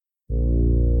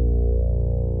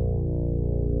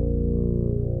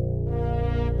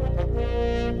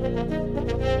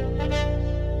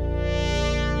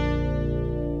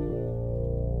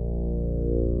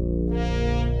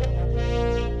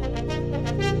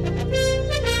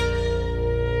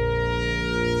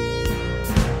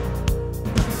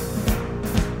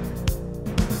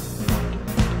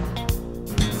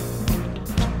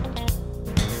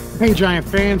Hey, Giant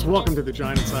fans. Welcome to the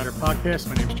Giant Insider Podcast.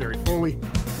 My name is Jerry Foley,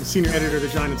 the senior editor of the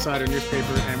Giant Insider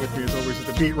newspaper, and with me, as always, is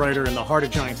the beat writer in the heart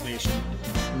of Giants Nation.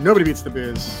 Nobody beats the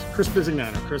biz, Chris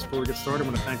Bizignano. Chris, before we get started, I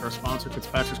want to thank our sponsor,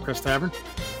 Fitzpatrick's Crest Tavern,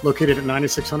 located at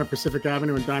 9600 Pacific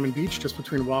Avenue in Diamond Beach, just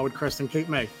between Wildwood Crest and Cape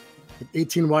May. With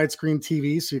 18 widescreen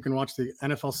TVs, so you can watch the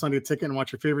NFL Sunday Ticket and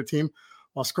watch your favorite team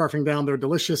while scarfing down their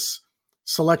delicious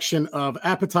selection of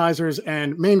appetizers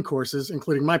and main courses,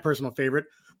 including my personal favorite,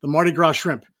 the Mardi Gras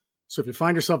shrimp. So if you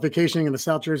find yourself vacationing in the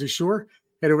South Jersey Shore,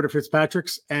 head over to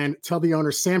Fitzpatrick's and tell the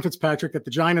owner, Sam Fitzpatrick, that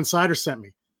the Giant Insider sent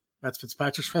me. That's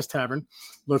Fitzpatrick's Crest Tavern,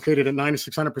 located at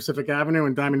 9600 Pacific Avenue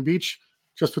in Diamond Beach,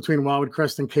 just between Wildwood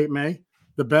Crest and Cape May.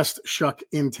 The best shuck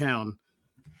in town.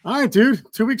 All right, dude.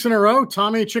 2 weeks in a row,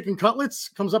 Tommy Chicken Cutlets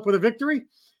comes up with a victory.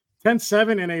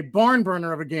 10-7 in a barn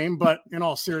burner of a game. But in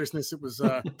all seriousness, it was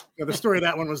the story of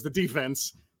that one was the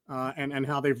defense and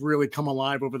how they've really come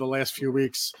alive over the last few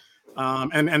weeks.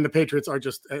 And the Patriots are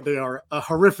they are a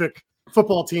horrific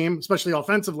football team, especially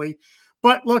offensively.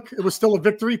 But look, it was still a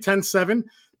victory, 10-7.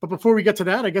 But before we get to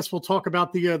that, I guess we'll talk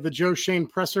about the Joe Schoen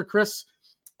presser, Chris,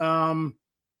 because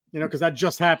that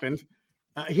just happened.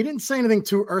 He didn't say anything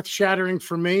too earth-shattering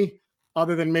for me,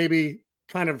 other than maybe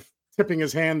kind of tipping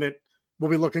his hand that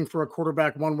we'll be looking for a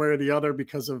quarterback one way or the other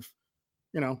because of,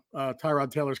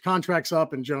 Tyrod Taylor's contract's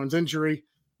up and Jones' injury,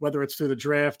 whether it's through the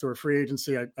draft or free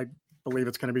agency. I believe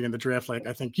it's going to be in the draft, like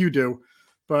I think you do.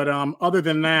 But other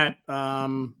than that,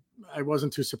 I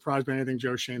wasn't too surprised by anything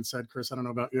Joe Schoen said. Chris, I don't know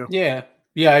about you. Yeah,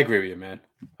 I agree with you, man.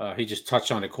 He just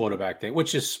touched on the quarterback thing,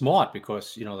 which is smart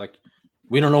because,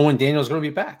 we don't know when Daniel's going to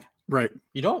be back. Right.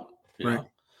 You don't. You right.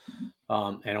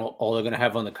 know? And all they're going to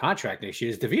have on the contract next year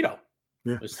is DeVito.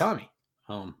 Yeah. It's Tommy.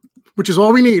 Which is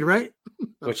all we need, right?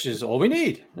 Which is all we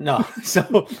need. No.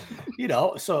 So,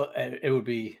 it would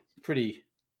be pretty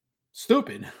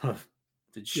stupid for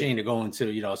Shane to go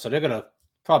into, so they're going to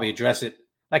probably address it.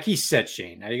 Like he said,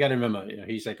 Shane. Now you got to remember,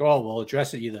 he's like, oh, we'll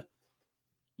address it either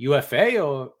UFA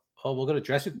or we're going to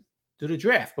address it through the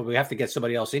draft. But we have to get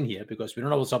somebody else in here because we don't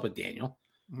know what's up with Daniel.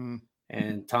 Mm-hmm.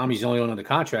 And Tommy's the only one on the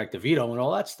contract, DeVito and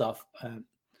all that stuff. And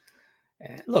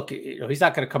look, he's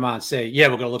not going to come out and say, yeah,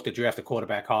 we're going to look to draft a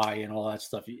quarterback high and all that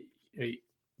stuff. You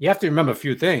have to remember a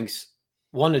few things.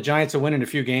 One, the Giants are winning a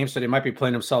few games, so they might be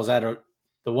playing themselves out of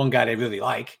the one guy they really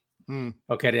like.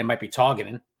 Okay, they might be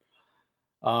targeting.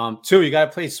 Two, you got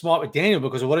to play smart with Daniel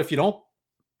because what if you don't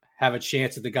have a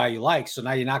chance at the guy you like? So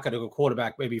now you're not going to go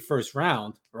quarterback maybe first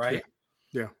round, right?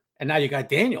 Yeah. And now you got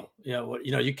Daniel.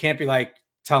 You can't be like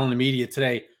telling the media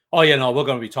today, oh, yeah, no, we're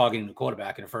going to be targeting the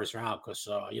quarterback in the first round because,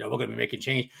 we're going to be making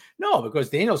change. No, because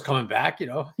Daniel's coming back.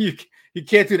 You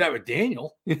can't do that with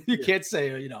Daniel. You can't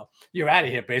say, you're out of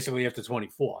here basically after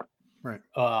 24. Right.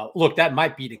 Look, that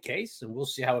might be the case, and we'll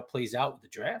see how it plays out with the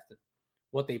draft and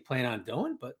what they plan on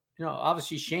doing. But,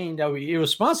 obviously Shane, that would be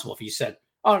irresponsible if he said,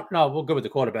 oh, no, we'll go with the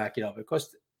quarterback,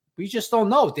 because we just don't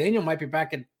know. Daniel might be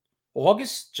back in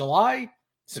August, July,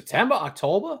 September,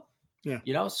 October. Yeah.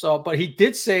 But he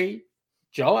did say,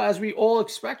 Joe, as we all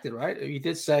expected, right? He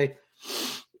did say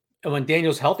when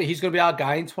Daniel's healthy, he's going to be our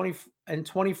guy in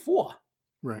 24.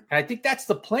 Right. And I think that's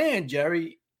the plan,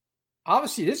 Jerry.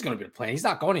 Obviously, it is going to be the plan. He's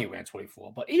not going anywhere in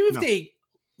 24. But even if they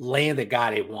land the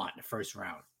guy they want in the first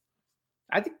round,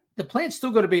 I think the plan's still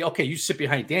going to be, okay, you sit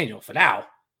behind Daniel for now.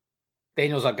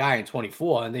 Daniel's our guy in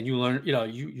 24. And then you learn,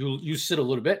 you sit a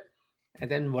little bit.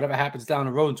 And then whatever happens down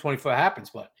the road in 24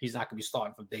 happens. But he's not going to be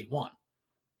starting from day one.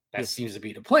 That seems to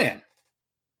be the plan.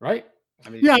 Right?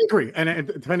 I agree. And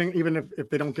depending, even if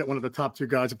they don't get one of the top two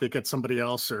guys, if they get somebody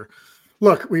else or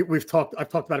look, I've talked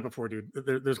about it before, dude.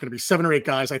 There's going to be 7 or 8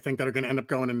 guys, I think, that are going to end up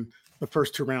going in the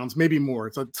first 2 rounds, maybe more.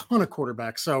 It's a ton of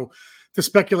quarterbacks. So to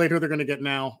speculate who they're going to get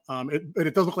now,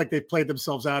 it does look like they've played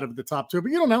themselves out of the top 2, but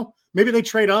you don't know. Maybe they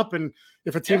trade up, and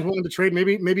if a team's willing to trade,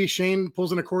 maybe Shane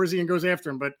pulls in a Corsi and goes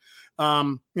after him. But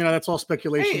that's all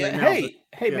speculation.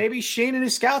 Maybe Shane and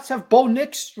his scouts have Bo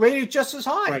Nix rated just as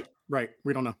high. Right.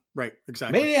 We don't know. Right.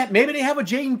 Exactly. Maybe they have a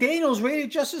Jaden Daniels rated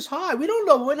just as high. We don't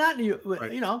know. We're not,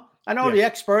 I know the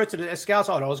experts and the scouts,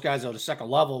 those guys are the second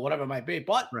level, whatever it might be.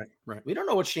 But we don't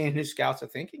know what Shane and his scouts are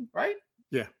thinking, right?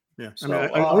 Yeah. So,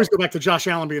 I always go back to Josh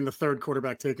Allen being the 3rd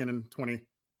quarterback taken in 20.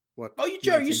 What? Oh,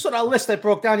 you saw that list I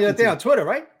broke down the other day on Twitter,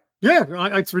 right? Yeah,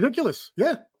 it's ridiculous.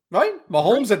 Yeah. Right?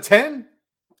 Mahomes at 10.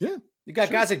 Yeah. You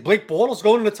got guys like Blake Bortles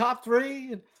going in the top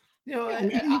 3.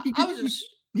 And,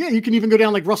 you can even go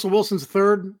down like Russell Wilson's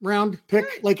 3rd round pick.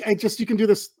 Right. You can do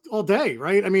this all day,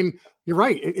 right? I mean, you're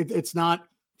right. It's not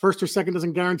first or second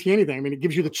doesn't guarantee anything. I mean, it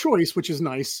gives you the choice, which is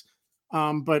nice.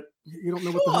 But you don't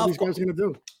know what the Sure, hell of these guys course. are going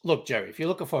to do. Look, Jerry, if you're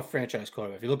looking for a franchise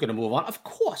quarterback, if you're looking to move on, of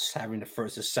course, having the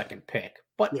first or second pick,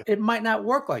 but Yeah. it might not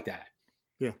work like that.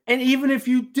 Yeah. And even if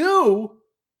you do,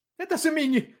 that doesn't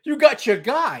mean you got your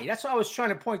guy. That's what I was trying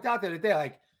to point out the other day.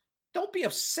 Like, don't be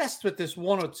obsessed with this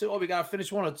one or two. Oh, we got to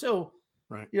finish one or two.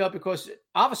 Right. Because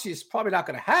obviously it's probably not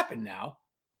going to happen now.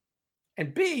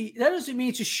 And B, that doesn't mean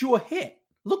it's a sure hit.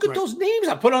 Look at those names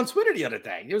I put on Twitter the other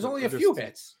day. There was only a few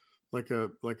hits. Like a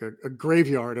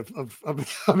graveyard of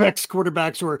ex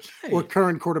quarterbacks or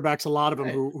current quarterbacks. A lot of them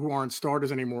who aren't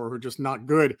starters anymore, who are just not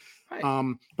good.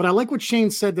 Right. But I like what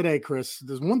Shane said today, Chris.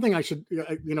 There's one thing I should,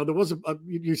 there was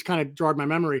you kind of jarred my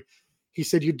memory. He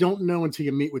said you don't know until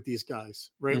you meet with these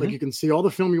guys, right? Mm-hmm. Like you can see all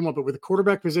the film you want, but with the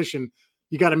quarterback position,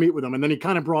 you got to meet with them. And then he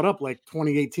kind of brought up like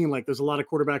 2018, like there's a lot of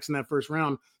quarterbacks in that first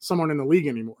round, some aren't in the league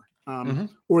anymore,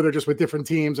 or they're just with different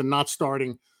teams and not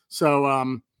starting. So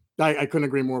I couldn't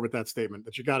agree more with that statement,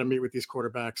 that you got to meet with these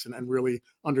quarterbacks and really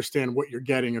understand what you're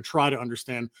getting, or try to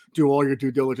understand, do all your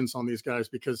due diligence on these guys,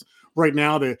 because right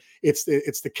now it's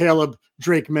the Caleb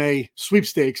Drake May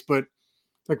sweepstakes. But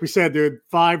like we said, there are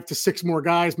 5 to 6 more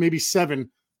guys, maybe 7,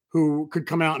 who could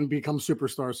come out and become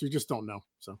superstars. So you just don't know.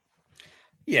 So.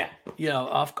 Yeah.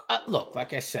 Look,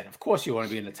 like I said, of course you want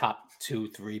to be in the top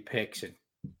 2-3 picks and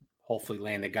hopefully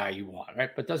land the guy you want,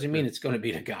 right? But doesn't mean it's going to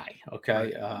be the guy,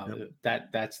 okay?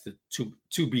 That's the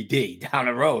to be D down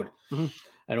the road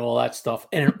and all that stuff.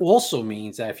 And it also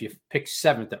means that if you pick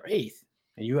 7th or 8th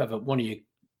and you have one of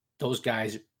those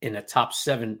guys in the top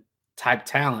 7 type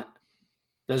talent,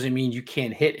 doesn't mean you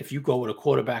can't hit if you go with a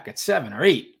quarterback at 7 or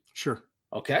 8. Sure.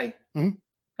 Okay? Mm-hmm.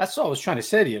 That's all I was trying to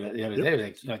say to you the other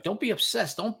day. Like, don't be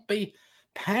obsessed. Don't be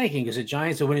panicking because the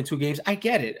Giants are winning 2 games. I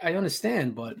get it. I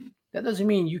understand, but that doesn't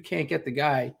mean you can't get the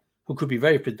guy who could be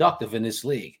very productive in this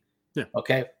league. Yeah.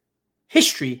 Okay.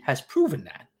 History has proven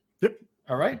that. Yep.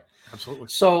 All right. Absolutely.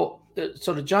 So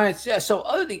the Giants, yeah. So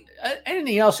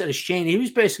anything else that is Shane, he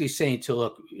was basically saying to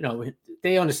look,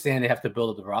 they understand they have to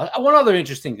build up the roster. One other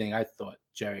interesting thing I thought,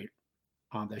 Jerry,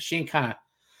 that Shane kind of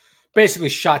basically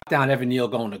shot down Evan Neal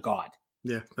going to guard.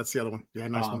 Yeah, that's the other one. Yeah,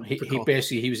 nice one.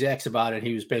 He was asked about it.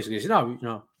 He was basically said,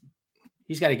 no,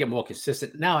 he's got to get more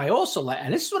consistent. Now, I also like,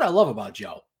 and this is what I love about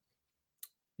Joe,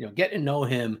 getting to know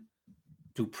him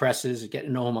through presses, getting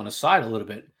to know him on the side a little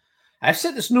bit. I've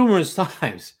said this numerous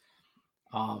times.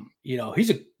 He's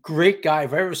a great guy,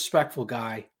 very respectful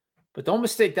guy, but don't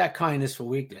mistake that kindness for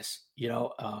weakness.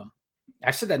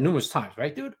 I've said that numerous times,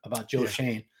 right, dude, about Joe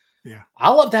Shane. Yeah, I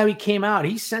loved how he came out.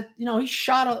 He sent,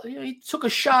 he took a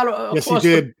shot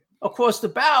across the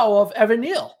bow of Evan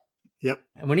Neal. Yep.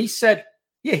 And when he said,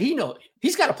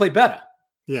 he's got to play better.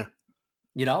 Yeah.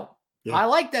 I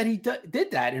like that he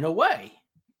did that in a way.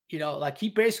 Like he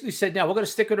basically said, now we're going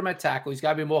to stick with him at tackle. He's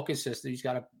got to be more consistent. He's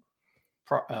got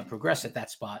to progress at that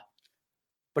spot.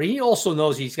 But he also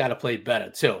knows he's got to play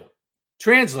better too.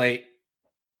 Translate,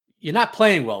 you're not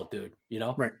playing well, dude.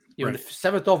 Right. You're the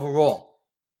 7th overall.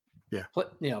 Yeah.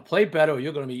 Play better. Or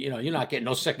you're going to be, you're not getting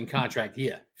no second contract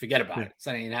here. Forget about it. It's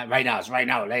not even right now. It's right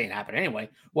now. It ain't happening anyway.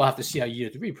 We'll have to see how year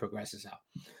 3 progresses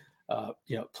out.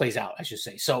 Plays out, I should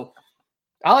say. So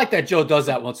I like that Joe does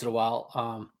that once in a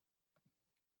while.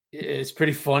 It's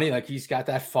pretty funny. Like he's got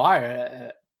that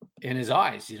fire in his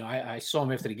eyes. I saw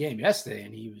him after the game yesterday,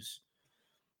 and he was,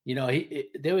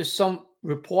 there was some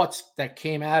reports that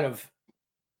came out of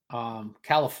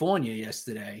California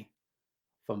yesterday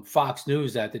from Fox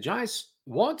News that the Giants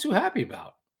weren't too happy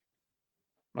about.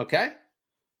 Okay.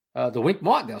 The Wink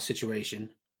Martindale situation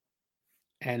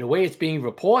and the way it's being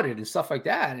reported and stuff like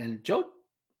that. And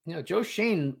Joe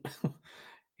Shane,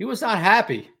 he was not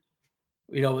happy,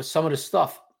 with some of the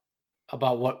stuff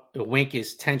about what the Wink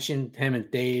is tension. Him and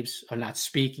Daves are not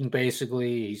speaking,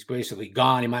 basically. He's basically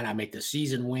gone. He might not make the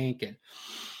season, Wink.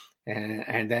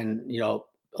 And then,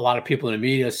 a lot of people in the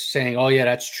media saying, oh, yeah,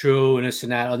 that's true, and this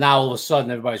and that. Now, all of a sudden,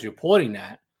 everybody's reporting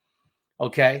that.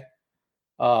 Okay.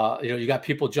 You got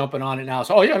people jumping on it now.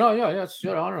 So, I don't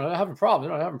know, having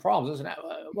problems. Having problems, isn't that?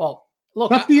 Well,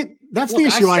 look. That's the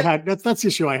issue I had. That's the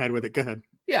issue I had with it. Go ahead.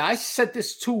 Yeah, I said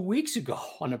this 2 weeks ago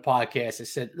on the podcast. I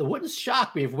said, it wouldn't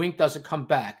shock me if Wink doesn't come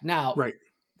back. Now, right.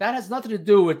 That has nothing to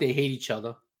do with they hate each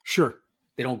other. Sure.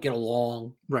 They don't get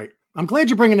along. Right. I'm glad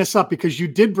you're bringing this up because you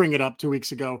did bring it up 2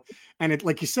 weeks ago. And it,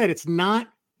 like you said, it's not,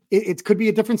 it could be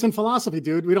a difference in philosophy,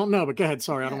 dude. We don't know, but go ahead.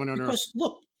 Sorry. I don't want to interrupt. Because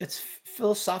look, it's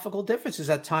philosophical differences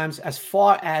at times as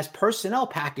far as personnel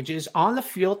packages on the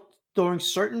field during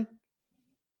certain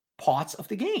parts of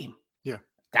the game. Yeah.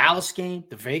 Dallas game,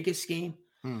 the Vegas game.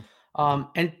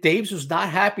 And Daves was not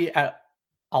happy at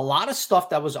a lot of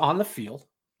stuff that was on the field.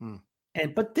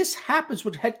 But this happens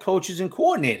with head coaches and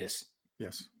coordinators.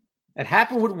 Yes. It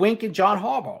happened with Wink and John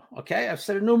Harbaugh. Okay, I've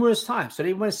said it numerous times. So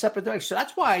they went a separate direction. So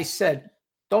that's why I said,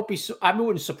 don't be. I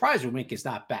wouldn't surprise when Wink is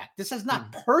not back. This is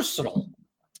not personal,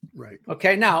 right?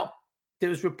 Okay, now there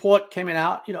was report coming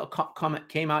out. Comment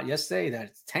came out yesterday that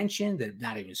it's tension. They're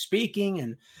not even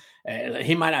speaking, and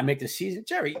he might not make the season.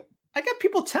 Jerry, I got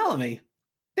people telling me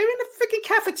they're in the freaking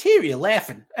cafeteria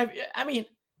laughing. I mean,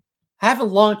 having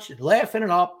lunch and laughing it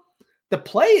up. The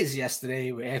players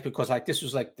yesterday were asked because this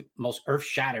was the most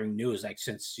earth-shattering news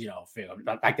since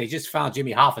they just found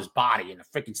Jimmy Hoffa's body in the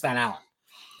freaking Staten Island.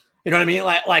 You know what I mean?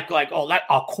 That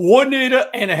a coordinator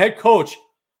and a head coach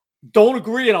don't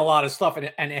agree on a lot of stuff,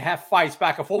 and they have fights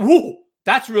back and forth. Woo,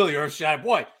 that's really earth-shattering,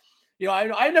 boy.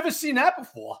 I've never seen that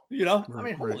before.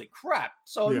 Holy crap!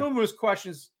 So numerous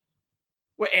questions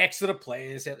were asked to the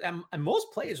players, and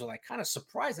most players were kind of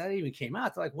surprised that it even came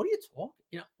out. They're like, "What are you talking?"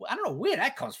 I don't know where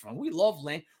that comes from. We love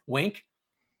Wink.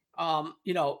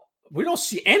 We don't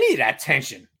see any of that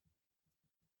tension.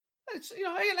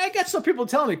 I got some people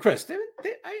telling me, Chris,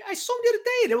 I saw them the other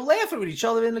day. They were laughing with each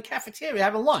other in the cafeteria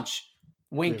having lunch.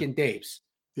 Wink and Dave's.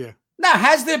 Yeah. Now,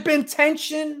 has there been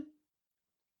tension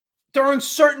during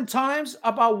certain times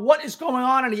about what is going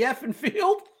on in the effing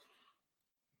field?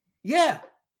 Yeah.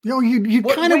 You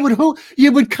kind of would hope.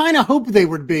 You would kind of hope they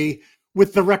would be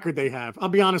with the record they have. I'll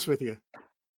be honest with you.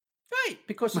 Right,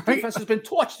 because the defense has been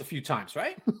torched a few times,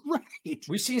 right? Right.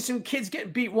 We've seen some kids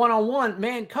getting beat one-on-one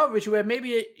man coverage where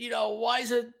maybe why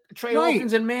is it Trey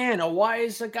Hawkins in man, or why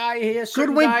is a guy here? Good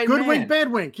wink,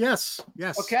 bad wink. Yes.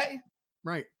 Okay.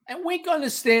 Right. And Wink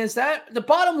understands that. The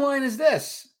bottom line is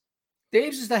this: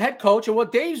 Daves is the head coach, and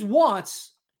what Daves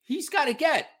wants, he's got to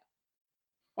get.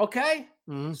 Okay.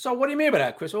 Mm-hmm. So what do you mean by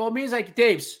that, Chris? Well, it means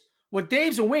Daves. When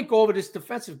Daves and Wink go over this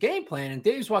defensive game plan, and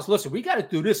Daves wants, listen, we got to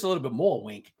do this a little bit more,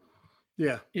 Wink.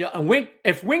 Yeah. And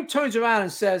if Wink turns around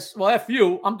and says, well, F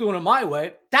you, I'm doing it my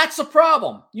way, that's a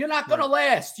problem. You're not going to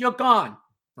last. You're gone.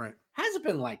 Right. Hasn't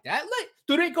been like that.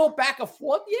 Do they go back and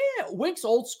forth? Yeah. Wink's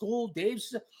old school.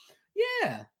 Dave's,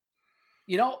 yeah.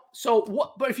 So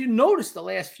what? But if you notice the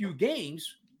last few games,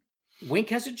 Wink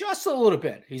has adjusted a little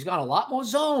bit. He's got a lot more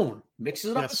zone,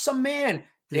 mixes it up with some man.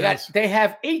 They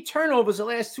have 8 turnovers the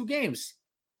last 2 games,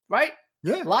 right?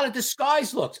 Yeah. A lot of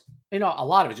disguise looks. A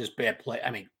lot of it just bad play.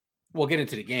 I mean, we'll get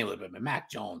into the game a little bit, but Mac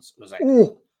Jones was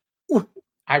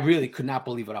I really could not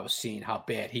believe what I was seeing, how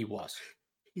bad he was.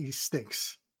 He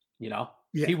stinks.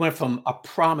 He went from a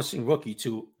promising rookie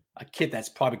to a kid that's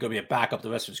probably going to be a backup the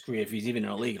rest of his career if he's even in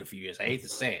the league in a few years. I hate to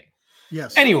say it.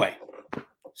 Yes. Anyway,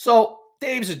 so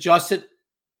Dave's adjusted.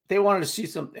 They wanted to see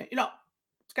something.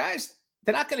 Guys,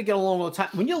 they're not going to get along all the time.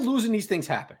 When you're losing, these things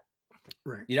happen.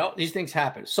 Right. These things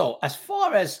happen. So as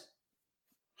far as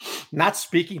not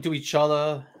speaking to each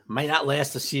other, might not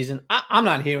last the season, I'm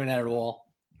not hearing that at all.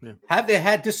 Yeah. Have they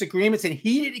had disagreements and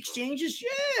heated exchanges?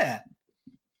 Yeah.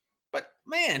 But,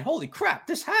 man, holy crap,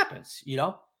 this happens,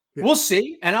 Yeah. We'll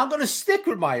see. And I'm going to stick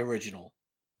with my original,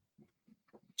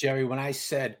 Jerry, when I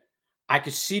said I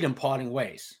could see them parting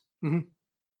ways. Mm-hmm.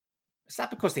 It's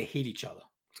not because they hate each other.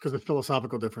 It's because of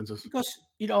philosophical differences. Because,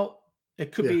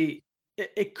 it could be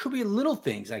it could be little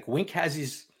things. Like Wink has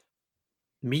his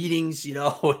meetings, he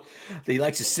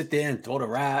likes to sit there and throw the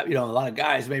rap. A lot of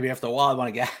guys maybe after a while want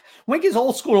to get. Wink is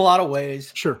old school in a lot of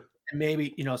ways. Sure. And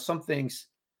maybe, some things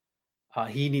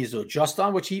he needs to adjust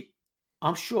on, which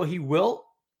I'm sure he will,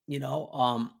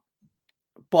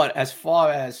 but as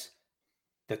far as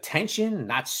the tension,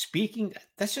 not speaking,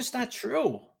 that's just not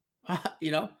true.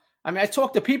 I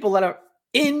talk to people that are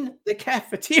in the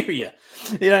cafeteria,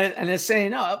 and they're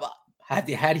saying, no, have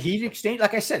they had heat exchange?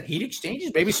 Like I said, heat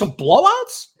exchanges, maybe some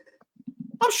blowouts.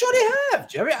 I'm sure they have,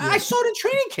 Jerry. Yeah. I saw it in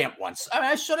training camp once.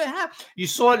 I'm sure they have. You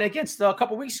saw it against a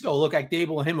couple weeks ago. Look like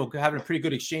Dable and him were having a pretty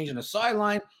good exchange on the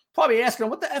sideline, probably asking him,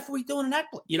 what the F are we doing in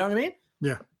that play? You know what I mean?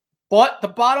 Yeah. But the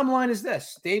bottom line is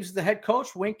this: Dave's the head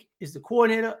coach, Wink is the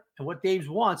coordinator, and what Dave's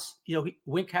wants,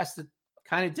 Wink has to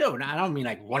kind of do. Now, I don't mean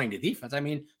like running the defense. I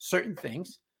mean certain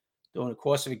things during the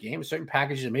course of a game, certain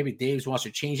packages, and maybe Dave's wants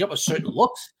to change up a certain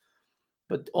looks.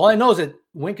 But all I know is that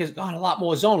Wink has gone a lot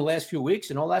more zone the last few weeks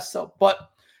and all that stuff.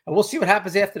 But we'll see what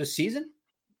happens after the season.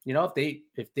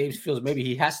 If Dave feels maybe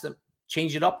he has to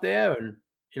change it up there and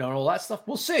all that stuff,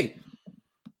 we'll see.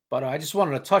 But I just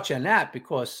wanted to touch on that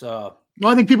because.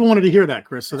 I think people wanted to hear that,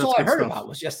 Chris. So that's all I heard about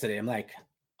was yesterday. I'm like,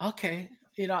 okay,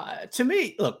 to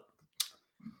me, look,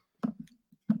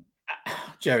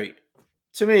 Jerry,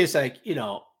 to me, it's like,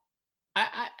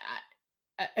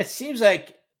 it seems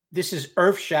like this is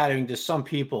earth-shattering to some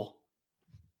people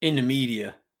in the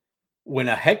media when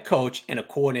a head coach and a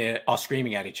coordinator are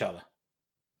screaming at each other.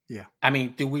 Yeah. I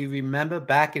mean, do we remember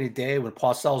back in the day when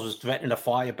Parcells was threatening to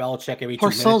fire Belichick every 2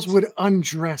 minutes? Parcells would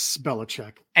undress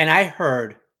Belichick. And I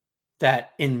heard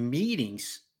that in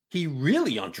meetings, he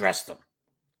really undressed them.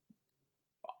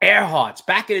 Earhart's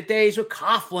back in the days with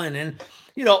Coughlin. And,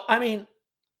 I mean,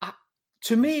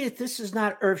 to me, this is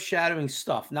not earth-shattering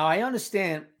stuff. Now, I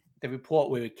understand the report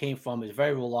where it came from is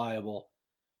very reliable.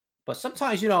 But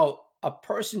sometimes, a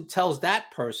person tells that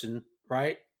person,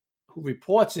 right, who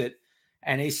reports it,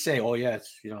 and they say, oh, yeah,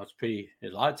 it's pretty,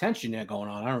 there's a lot of tension there going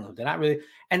on. I don't know. They're not really.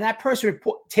 And that person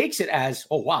takes it as,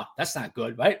 oh, wow, that's not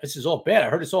good, right? This is all bad. I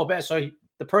heard it's all bad. So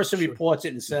the person reports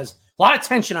it and says, a lot of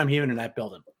tension I'm hearing in that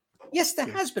building. Yes,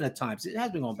 there has been at times. It has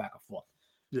been going back and forth.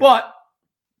 Yeah. But,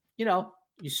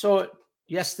 you saw it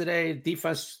yesterday.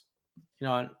 Defense,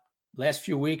 last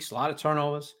few weeks, a lot of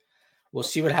turnovers. We'll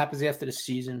see what happens after the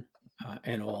season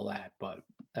and all that. But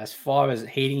as far as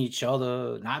hating each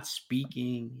other, not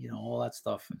speaking, all that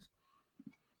stuff.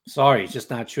 Sorry, it's just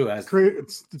not true. It's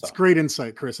great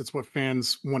insight, Chris. It's what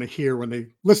fans want to hear when they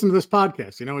listen to this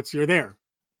podcast. You're there.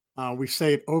 We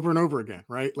say it over and over again,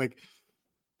 right? Like,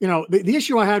 the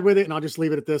issue I had with it, and I'll just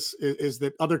leave it at this, is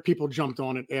that other people jumped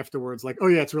on it afterwards. Like, oh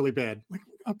yeah, it's really bad. Like,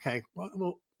 okay,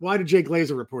 well, why did Jay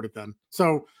Glazer report it then?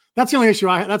 So that's the only issue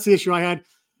I had. That's the issue I had.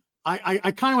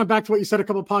 I kind of went back to what you said a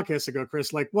couple of podcasts ago,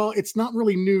 Chris. Like, well, it's not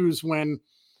really news when,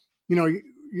 you're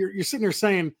sitting there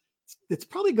saying it's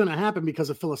probably going to happen because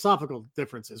of philosophical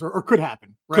differences, or could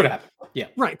happen. Right? Could happen. Yeah.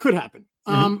 Right. Could happen.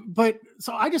 Mm-hmm. But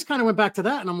so I just kind of went back to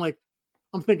that, and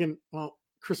I'm thinking, well,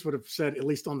 Chris would have said at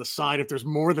least on the side if there's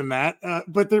more than that.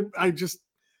 But I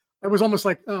was almost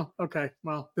like, oh, okay,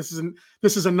 well, this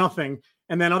is a nothing.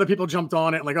 And then other people jumped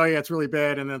on it like, oh yeah, it's really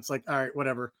bad. And then it's like, all right,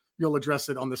 whatever. You'll address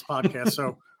it on this podcast.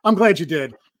 So I'm glad you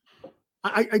did.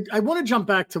 I want to jump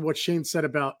back to what Shane said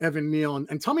about Evan Neal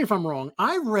and tell me if I'm wrong.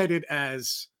 I read it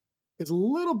as it's a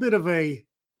little bit of a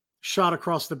shot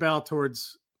across the bow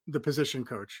towards the position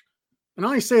coach. And I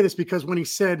only say this because when he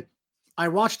said, I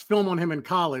watched film on him in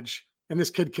college and this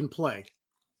kid can play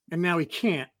and now he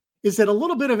can't. Is it a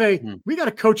little bit of a, we got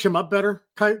to coach him up better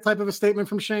type of a statement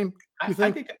from Shane? I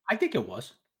think it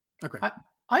was. Okay.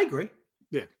 I agree.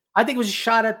 Yeah. I think it was a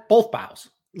shot at both bows.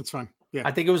 That's fine. Yeah.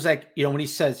 I think it was like, when he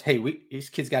says, hey, these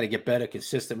kids got to get better,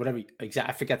 consistent, whatever.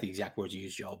 I forget the exact words you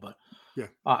used, Joe, but yeah,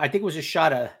 I think it was a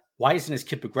shot at why isn't this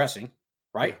kid progressing?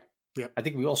 Right. Yeah. I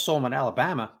think we all saw him in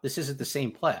Alabama. This isn't the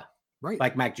same player. Right.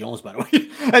 Like Mac Jones, by the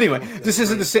way. Anyway, this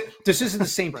isn't the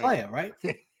same player. Right.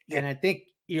 Yeah. And I think,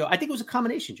 I think it was a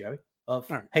combination, Jerry, of,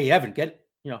 hey, Evan,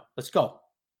 let's go.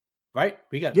 Right.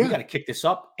 We got to kick this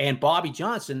up. And Bobby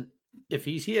Johnson, if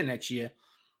he's here next year,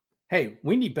 hey,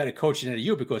 we need better coaching out of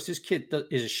you because this kid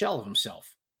is a shell of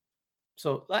himself.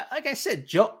 So, like I said,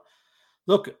 Joe,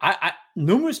 look, I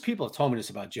numerous people have told me this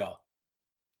about Joe.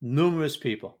 Numerous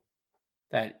people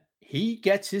that he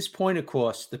gets his point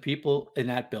across the people in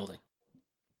that building.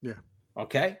 Yeah.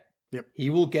 Okay. Yep. He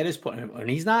will get his point. When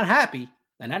he's not happy,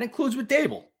 and that includes with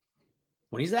Dable.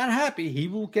 When he's not happy, he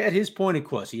will get his point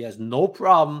across. He has no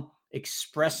problem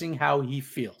expressing how he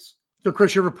feels. So,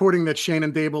 Chris, you're reporting that Shane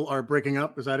and Dable are breaking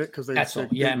up. Is that it? Because that's all.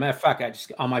 Yeah, matter of fact, I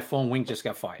just on my phone, Wing just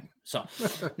got fired. So,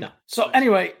 no. So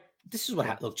anyway, this is what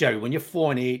happened. Look, Jerry, when you're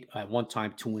 4-8, at one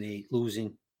time 2-8,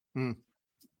 losing.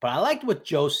 But I liked what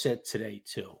Joe said today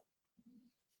too.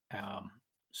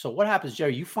 So what happens,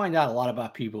 Jerry? You find out a lot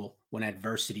about people when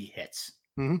adversity hits.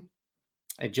 Mm-hmm.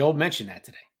 And Joe mentioned that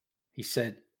today. He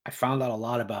said, "I found out a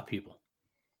lot about people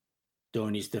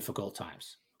during these difficult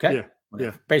times." Okay. Yeah.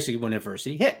 Yeah, basically when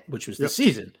adversity hit, which was the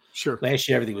season. Sure. Last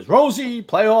year, everything was rosy,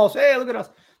 playoffs. Hey, look at us.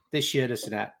 This year, this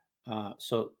and that.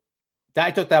 So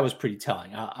I thought that was pretty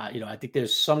telling. I think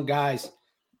there's some guys,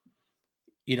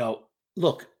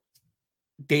 look,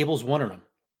 Dable's one of them,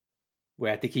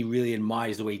 where I think he really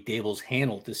admires the way Dable's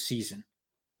handled this season.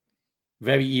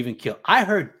 Very even kill. I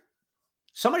heard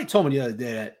somebody told me the other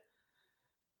day that,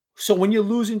 so when you're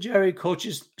losing, Jerry,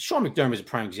 coaches, Sean McDermott is a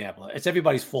prime example. It's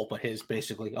everybody's fault but his,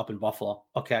 basically, up in Buffalo.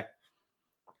 Okay.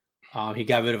 He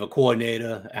got rid of a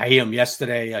coordinator. I hear him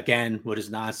yesterday again with his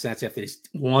nonsense. After this,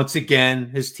 once again,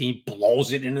 his team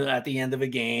blows it at the end of a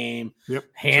game. Yep.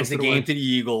 Hands the game to the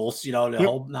Eagles. The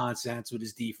whole nonsense with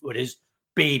his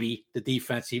baby, the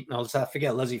defense. Let's not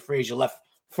forget Leslie Frazier left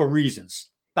for reasons.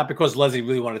 Not because Leslie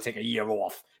really wanted to take a year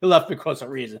off. He left because of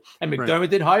reason. And McDermott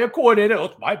didn't hire a coordinator. Oh,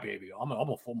 it's my baby. I'm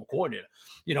a former coordinator.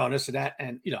 And this and that.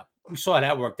 And, we saw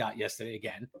that worked out yesterday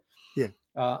again. Yeah.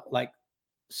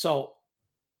 So,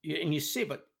 and you see,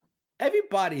 but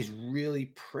everybody's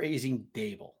really praising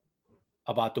Dable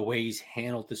about the way he's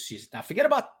handled the season. Now, forget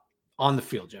about on the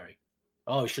field, Jerry.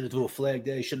 Oh, he should have threw a flag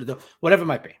there. He should have done whatever it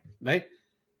might be, right?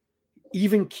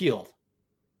 Even keeled.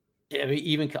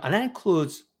 even, and that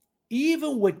includes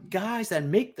even with guys that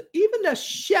even the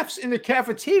chefs in the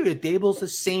cafeteria, Dable's the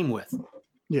same with.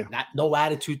 Yeah. No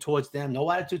attitude towards them,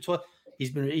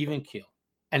 he's been an even keel.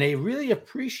 And they really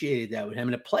appreciated that with him.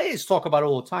 And the players talk about it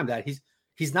all the time that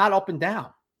he's not up and down,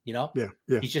 Yeah.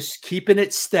 He's just keeping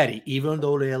it steady, even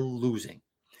though they're losing.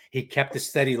 He kept it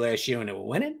steady last year when they were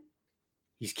winning.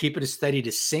 He's keeping it steady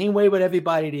the same way with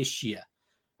everybody this year.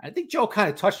 I think Joe kind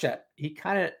of touched that. He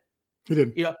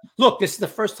did. Look, this is the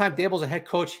first time Dable's a head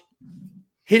coach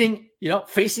hitting,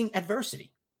 facing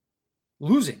adversity,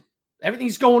 losing.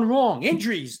 Everything's going wrong.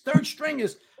 Injuries, third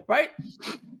stringers, right?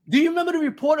 Do you remember the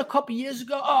report a couple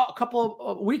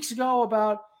of weeks ago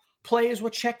about players were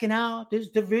checking out this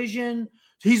division?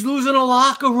 He's losing a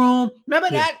locker room. Remember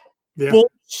that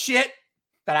bullshit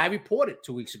that I reported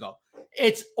 2 weeks ago?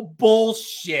 It's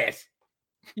bullshit.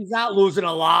 He's not losing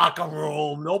a locker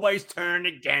room. Nobody's turned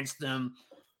against him.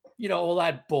 All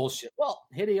that bullshit. Well,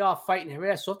 here they are fighting their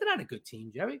ass off. They're not a good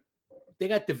team, Jerry. They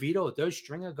got DeVito, a third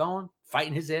stringer, going,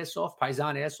 fighting his ass off,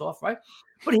 Paisan ass off, right?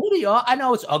 But here they are. I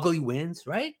know it's ugly wins,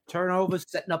 right? Turnovers,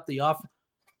 setting up the off.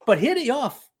 But here they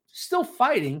are, still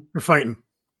fighting. We're fighting.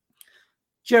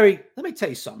 Jerry, let me tell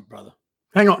you something, brother.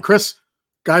 Hang on, Chris.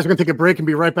 Guys, we're going to take a break and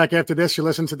be right back after this. You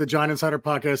listen to the Giant Insider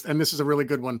podcast, and this is a really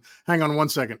good one. Hang on 1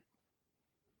 second.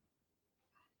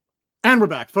 And we're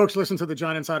back. Folks, listen to the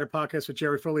Giant Insider podcast with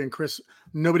Jerry Foley and Chris.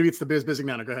 Nobody beats the Biz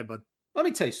Bizignano. Go ahead, bud. Let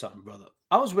me tell you something, brother.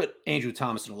 I was with Andrew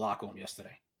Thomas in the locker room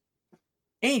yesterday.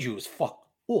 Andrew is fucked.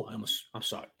 Oh, I'm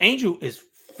sorry. Andrew is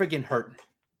friggin' hurting.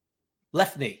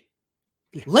 Left knee.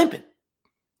 Limping.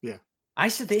 Yeah. I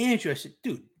said to Andrew,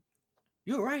 dude,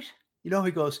 you all right? He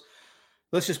goes,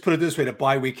 let's just put it this way. The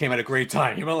bye week came at a great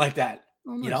time. You went like that.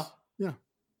 Oh, nice. Yeah.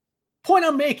 Point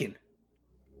I'm making.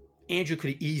 Andrew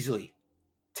could have easily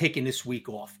taken this week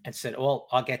off and said, well,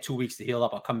 I'll get 2 weeks to heal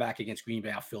up. I'll come back against Green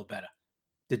Bay. I'll feel better.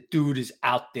 The dude is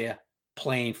out there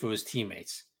playing for his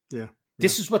teammates. Yeah.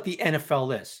 This is what the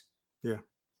NFL is. Yeah.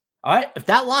 All right. If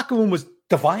that locker room was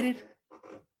divided,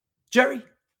 Jerry,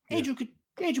 Andrew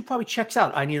probably checks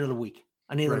out. I need another week.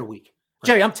 Another week. Right.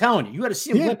 Jerry, I'm telling you, you got to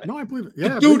see him. Yeah, no, I believe it.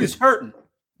 Yeah, the dude is hurting.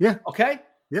 Yeah. Okay.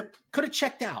 Yep. Could have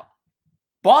checked out.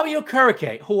 Bobby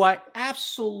Okereke, who I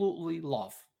absolutely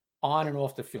love on and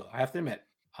off the field. I have to admit,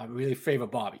 I really favor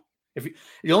Bobby. If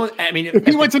he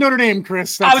went to Notre Dame,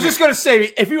 Chris, I was just going to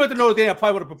say, if he went to Notre Dame, I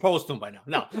probably would have proposed to him by now.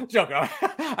 No, joke.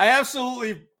 I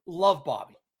absolutely love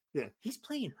Bobby. Yeah, he's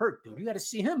playing hurt, dude. You got to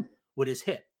see him with his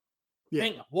hip. Yeah,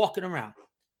 walking around.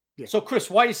 Yeah. So, Chris,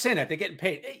 why are you saying that? They're getting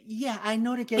paid. Yeah, I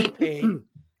know they're getting paid.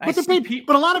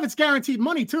 but a lot of it's guaranteed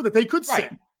money too that they could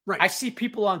sit. Right. I see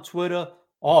people on Twitter.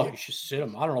 Oh, you should sit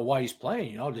him. I don't know why he's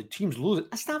playing. The team's losing.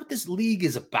 That's not what this league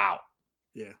is about.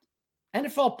 Yeah.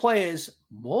 NFL players,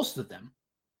 most of them,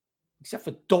 except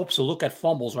for dopes who look at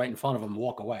fumbles right in front of them and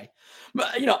walk away.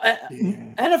 But,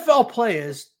 NFL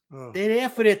players, they're there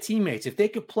for their teammates. If they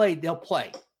could play, they'll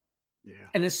play. Yeah.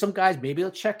 And then some guys, maybe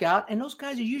they'll check out. And those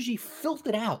guys are usually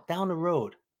filtered out down the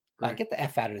road. Right. Like, get the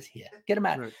F out of this here. Get him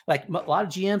out. Right. Like, a lot of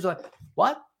GMs are like,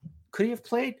 what? Could he have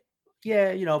played?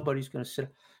 Yeah, but he's going to sit.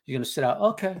 You're going to sit out.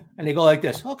 Okay. And they go like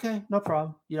this. Okay, no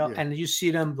problem. And you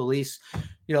see them release.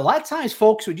 A lot of times,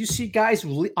 folks, when you see guys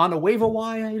on the waiver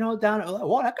wire, down,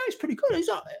 well, that guy's pretty good.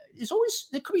 He's always,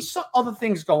 there could be some other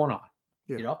things going on,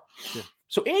 Yeah.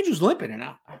 So Andrew's limping. And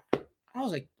I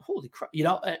was like, holy crap.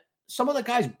 Some of the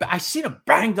guys, I see them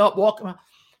banged up, walking around,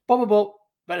 blah, blah, blah.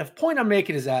 But the point I'm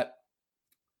making is that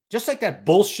just like that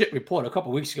bullshit report a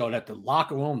couple of weeks ago that the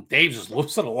locker room, Dave's is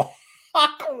loose in the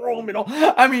locker room,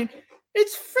 I mean,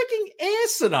 it's freaking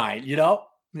asinine,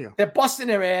 Yeah. They're busting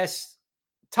their ass.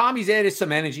 Tommy's added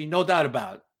some energy, no doubt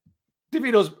about it.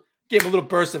 DeVito's gave a little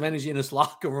burst of energy in this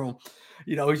locker room.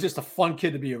 He's just a fun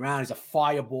kid to be around. He's a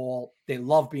fireball. They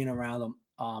love being around him.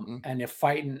 And they're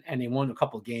fighting, and they won a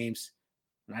couple of games.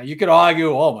 Now, you could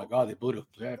argue, oh, my God, they blew the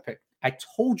draft pick. I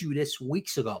told you this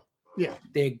weeks ago. Yeah.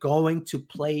 They're going to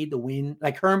play to win,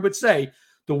 like Herm would say,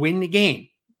 to win the game.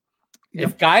 Yep.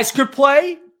 If guys could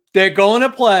play, they're going to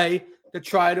play to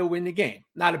try to win the game.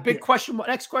 Now, the big question mark,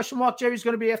 next question mark, Jerry, is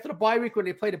going to be after the bye week when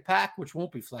they play the Pack, which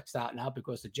won't be flexed out now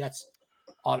because the Jets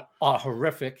are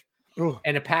horrific. Ooh.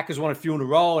 And the Packers won a few in a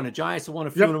row, and the Giants have won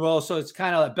a few in a row. So it's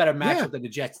kind of a better matchup than the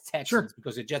Jets-Texans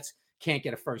because the Jets can't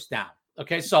get a first down.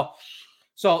 Okay, so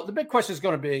the big question is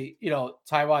going to be,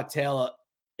 Tyrod Taylor,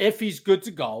 if he's good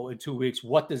to go in 2 weeks,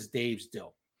 what does Dave's do?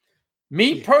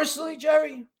 Me personally,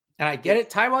 Jerry, and I get it,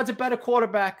 Tyrod's a better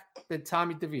quarterback than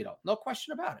Tommy DeVito. No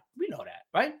question about it. We know that,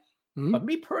 right? Mm-hmm. But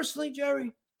me personally,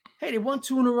 Jerry, hey, they won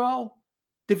 2 in a row.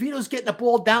 DeVito's getting the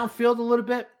ball downfield a little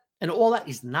bit and all that.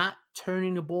 He's not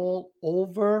turning the ball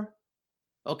over,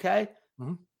 okay?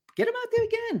 Mm-hmm. Get him out there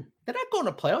again. They're not going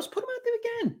to playoffs. Put him out there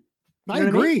again. I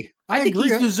agree. I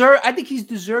think he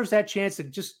deserves that chance to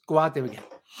just go out there again.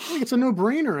 I think it's a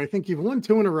no-brainer. I think you've won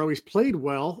 2 in a row. He's played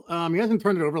well. He hasn't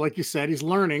turned it over, like you said. He's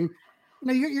learning. You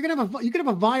know, you're gonna have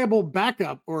a viable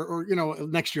backup, or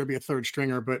next year be a third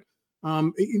stringer. But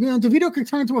DeVito could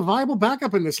turn into a viable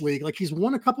backup in this league. Like, he's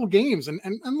won a couple games, and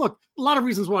look, a lot of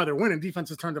reasons why they're winning. Defense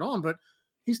has turned it on, but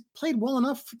he's played well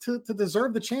enough to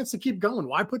deserve the chance to keep going.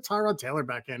 Why put Tyrod Taylor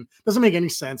back in? Doesn't make any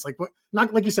sense. Like, what?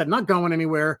 Not like you said, not going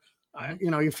anywhere.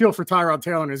 You feel for Tyrod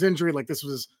Taylor and his injury. Like, this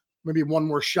was maybe one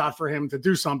more shot for him to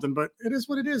do something, but it is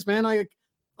what it is, man. I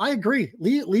agree.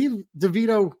 Leave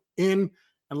DeVito in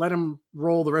and let him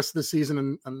roll the rest of the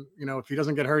season. And if he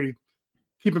doesn't get hurt,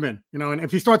 keep him in, and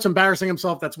if he starts embarrassing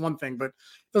himself, that's one thing, but it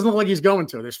doesn't look like he's going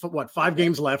to. There's 5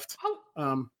 games left.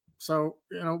 So,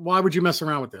 why would you mess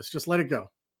around with this? Just let it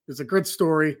go. It's a good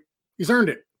story. He's earned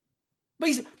it.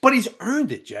 But he's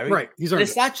earned it, Jerry. Right. He's earned it.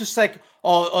 It's not just like,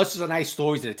 this is a nice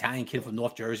story. He's an Italian kid from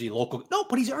North Jersey, local. No,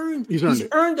 but he's earned. He's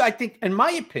earned, I think, in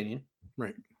my opinion.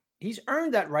 Right. He's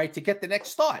earned that right to get the next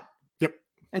start. Yep.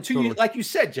 And totally. Like you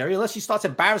said, Jerry, unless he starts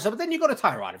embarrassing, but then you go to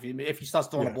Tyrod if he starts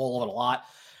throwing the ball over a lot.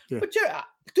 Yeah. But Jerry,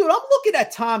 dude, I'm looking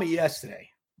at Tommy yesterday,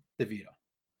 DeVito,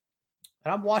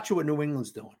 and I'm watching what New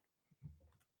England's doing.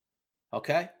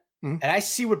 Okay. Mm-hmm. And I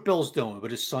see what Bill's doing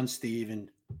with his son Steve and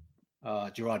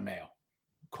Gerard Mayo,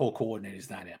 co-coordinators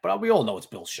down there. But we all know it's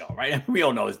Bill's show, right? We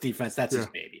all know his defense. That's his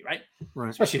baby, right? Right.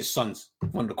 Especially his son's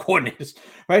one of the coordinators,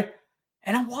 right?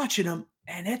 And I'm watching them,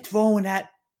 and they're throwing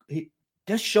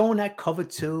they're showing that cover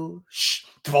 2,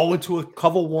 throw into a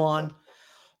cover 1,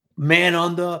 man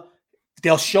under.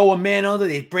 They'll show a man under.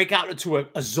 They break out into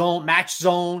a zone, match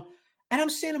zone. And I'm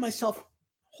saying to myself,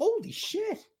 holy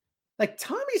shit. Like,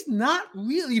 Tommy's not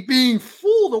really being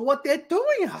fooled of what they're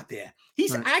doing out there.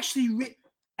 He's actually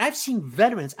I've seen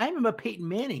veterans. I remember Peyton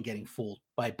Manning getting fooled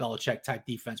by a Belichick-type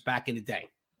defense back in the day.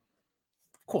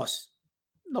 Of course,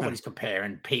 nobody's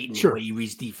comparing Peyton the way he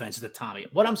reads defense to Tommy.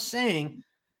 What I'm saying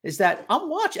is that I'm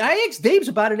watching. I asked Daves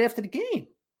about it after the game.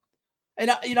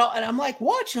 And, and I'm like,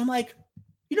 watching. I'm like,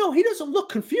 he doesn't look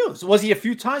confused. Was he a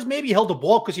few times? Maybe he held the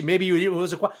ball because he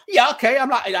was okay.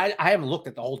 I haven't looked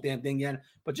at the whole damn thing yet,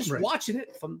 but just watching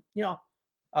it from,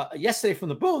 yesterday from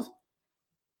the booth,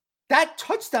 that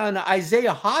touchdown to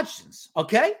Isaiah Hodgins.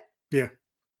 Okay. Yeah.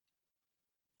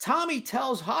 Tommy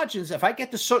tells Hodgins, if I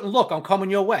get the certain look, I'm coming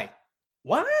your way.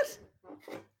 What?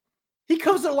 He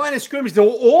comes to the line of scrimmage. They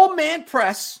were all man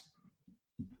press,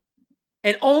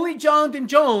 and only Jonathan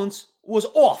Jones was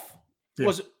off. Yeah.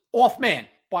 Was off man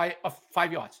by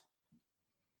 5 yards.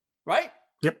 Right?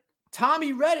 Yep.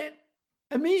 Tommy read it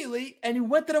immediately, and he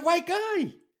went to the right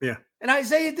guy. Yeah. And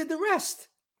Isaiah did the rest.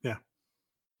 Yeah.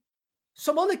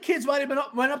 Some other kids might have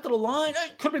went up to the line.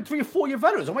 It could have been 3 or 4 year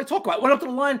veterans. What am I talking about? Went up to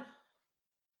the line.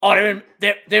 Oh,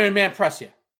 they're in man press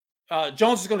here.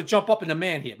 Jones is going to jump up in the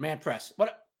man here, man press.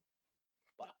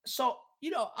 So,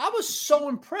 I was so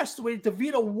impressed the way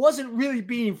DeVito wasn't really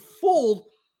being fooled.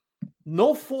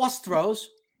 No forced throws.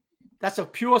 That's a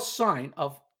pure sign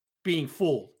of being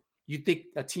fooled. You think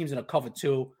a team's in a cover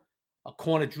 2, a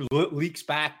corner leaks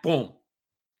back, boom,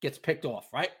 gets picked off,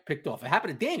 right? Picked off. It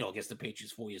happened to Daniel against the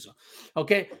Patriots 4 years ago.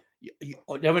 Okay,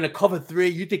 they're in a cover 3.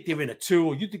 You think they're in a 2,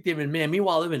 or you think they're in man.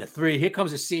 Meanwhile, they're in a 3. Here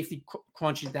comes a safety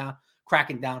crunching down,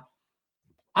 cracking down.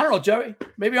 I don't know, Jerry.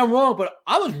 Maybe I'm wrong, but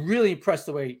I was really impressed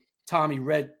the way Tommy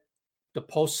read the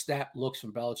post-snap looks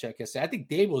from Belichick yesterday. I think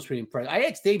Dave was pretty impressed. I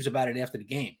asked Dave about it after the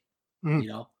game,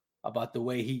 about the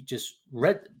way he just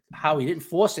read how he didn't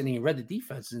force anything. He read the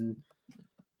defense. And,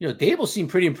 Dave seemed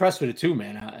pretty impressed with it too,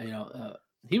 man.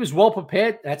 He was well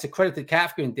prepared. That's a credit to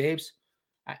Kafka and Dave's.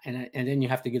 And then you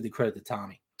have to give the credit to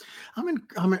Tommy.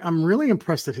 I'm really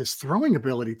impressed at his throwing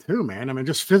ability too, man. I mean,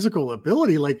 just physical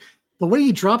ability. Like, the way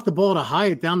he dropped the ball to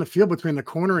Hyatt down the field between the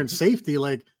corner and safety,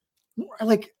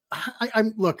 I'm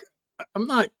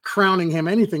not crowning him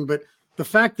anything, but the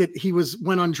fact that he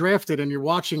went undrafted and you're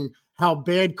watching how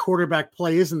bad quarterback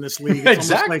play is in this league. It's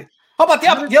exactly. How about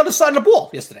the other side of the ball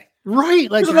yesterday?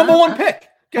 Right. Like, the number 1 pick.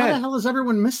 How the hell is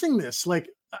everyone missing this? Like,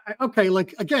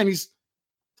 again,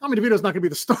 Tommy DeVito's not going to be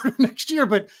the starter next year,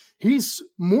 but he's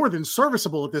more than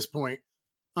serviceable at this point.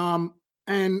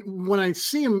 And when I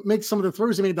see him make some of the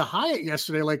throws he made to Hyatt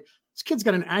yesterday, like, this kid's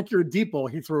got an accurate deep ball.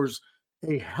 He throws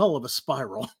a hell of a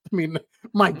spiral. I mean,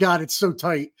 my God, it's so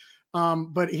tight.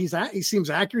 But he seems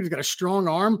accurate. He's got a strong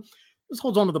arm. Just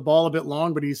holds on to the ball a bit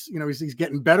long, but he's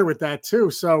getting better with that too.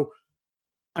 So,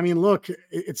 I mean, look,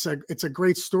 it's a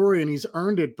great story and he's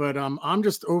earned it. But I'm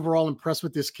just overall impressed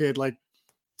with this kid. Like,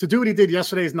 to do what he did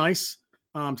yesterday is nice.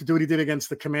 To do what he did against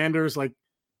the Commanders, like,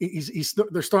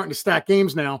 they're starting to stack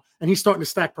games now, and he's starting to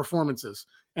stack performances,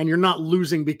 and you're not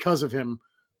losing because of him,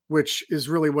 which is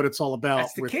really what it's all about.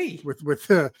 That's the key with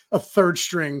a third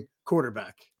string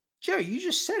quarterback. Jerry, you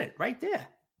just said it right there.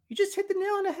 You just hit the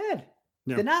nail on the head.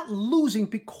 Yeah. They're not losing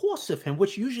because of him,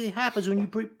 which usually happens when you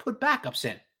put backups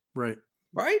in. Right.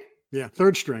 Right? Yeah,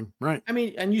 third string. Right. I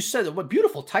mean, and you said what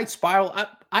beautiful tight spiral.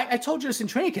 I told you this in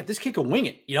training camp. This kid can wing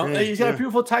it. He's got a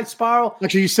beautiful tight spiral.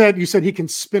 Actually, you said he can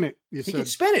spin it. He can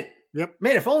spin it. Yep.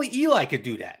 Man, if only Eli could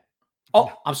do that. Oh,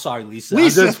 I'm sorry, Lisa. I'm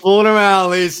just fooling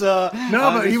around, Lisa.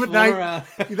 No, but he would.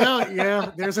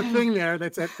 Yeah, there's a thing there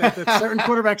that certain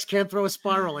quarterbacks can't throw a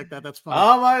spiral like that. That's fine.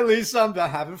 Oh my, Lisa, I'm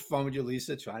having fun with you,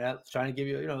 Lisa. Trying to give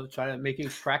you, trying to make you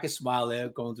crack a smile there.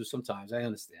 Going through sometimes. I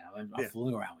understand. I'm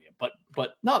fooling around with you,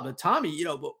 but Tommy,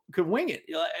 could wing it.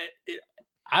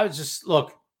 I was just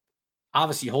look.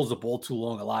 Obviously, he holds the ball too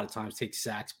long. A lot of times, takes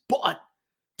sacks. But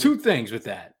two things with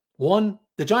that. One,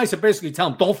 the Giants are basically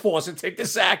telling him, don't force it, take the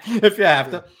sack if you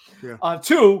have to. Yeah.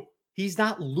 Two, he's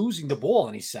not losing the ball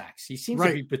any sacks. He seems Right.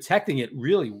 to be protecting it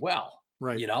really well.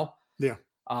 Right. Yeah.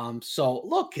 So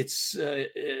look, it's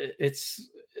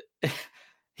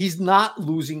he's not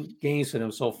losing games for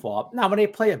them so far. Now, when they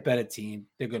play a better team,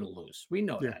 they're going to lose. We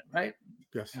know that, right?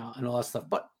 Yes. And all that stuff.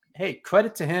 But hey,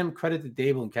 credit to him, credit to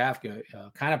Dable and Kafka,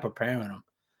 kind of preparing them.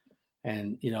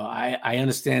 And, I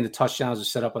understand the touchdowns are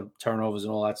set up on turnovers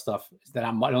and all that stuff. That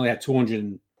I might only have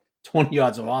 220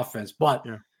 yards of offense, but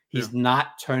he's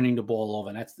not turning the ball over.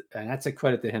 And that's a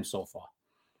credit to him so far.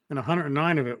 And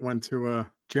 109 of it went to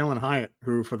Jalen Hyatt,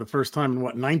 who for the first time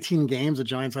in 19 games, the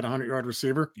Giants had a 100-yard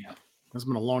receiver. Yeah. That's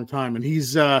been a long time. And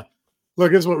he's look,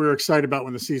 this is what we were excited about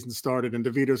when the season started, and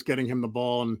DeVito's getting him the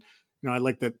ball. And I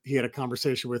like that he had a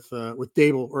conversation with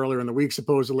Dable earlier in the week,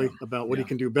 supposedly, about what he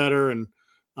can do better. And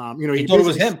he thought it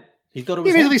was him. He thought it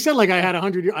was him. He said, like, I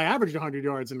averaged 100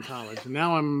 yards in college, and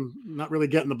now I'm not really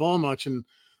getting the ball much. And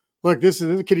look, this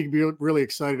is a kid you can be really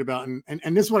excited about. And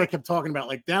this is what I kept talking about.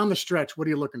 Like, down the stretch, what are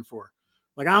you looking for?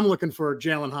 Like, I'm looking for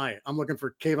Jalen Hyatt. I'm looking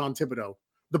for Kayvon Thibodeau,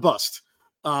 the bust.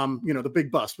 The big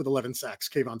bust with 11 sacks,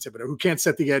 Kayvon Thibodeau, who can't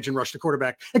set the edge and rush the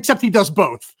quarterback, except he does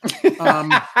both.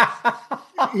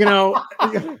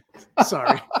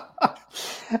 Sorry.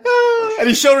 And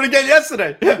he showed it again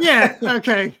yesterday. Yeah.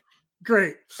 Okay.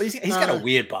 Great. But he's got a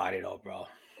weird body, though, bro.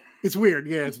 It's weird.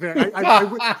 Yeah. It's very.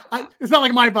 It's not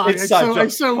like my body.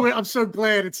 I'm so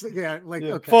glad it's. Yeah. Like,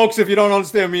 okay. Folks, if you don't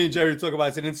understand me and Jerry talk about,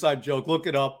 it's an inside joke. Look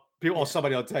it up.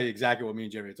 Somebody will tell you exactly what me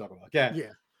and Jerry are talking about. Yeah.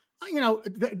 Yeah.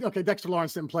 Okay. Dexter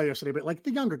Lawrence didn't play yesterday, but like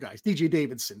the younger guys, DJ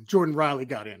Davidson, Jordan Riley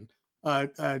got in.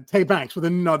 Tay Banks with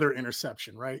another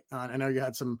interception, right? I know you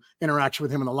had some interaction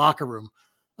with him in the locker room.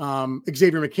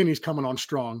 Xavier McKinney's coming on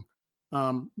strong.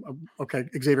 Okay,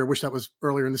 Xavier, I wish that was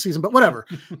earlier in the season, but whatever.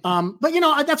 But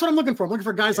that's what I'm looking for. I'm looking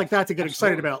for guys like that to get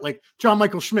excited about, like John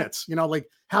Michael Schmitz. Like,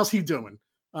 how's he doing?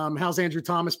 How's Andrew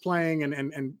Thomas playing?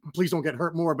 And please don't get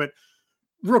hurt more. But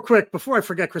real quick, before I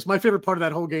forget, Chris, my favorite part of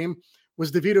that whole game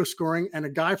was DeVito scoring and a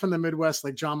guy from the Midwest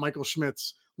like John Michael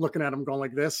Schmitz looking at him going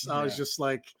like this. I was just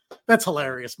like, that's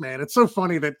hilarious, man. It's so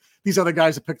funny that these other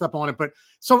guys have picked up on it. But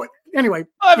so anyway,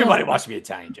 everybody wants to be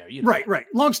Italian, Joe. Right.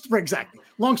 Exactly.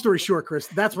 Long story short, Chris,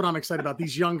 that's what I'm excited about.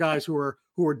 These young guys who are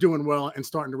doing well and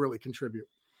starting to really contribute.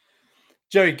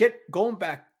 Jerry, going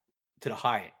back to the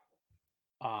Hyatt.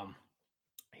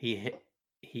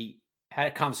 He had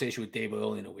a conversation with Dave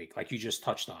early in the week, like you just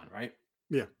touched on, right?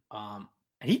 Yeah.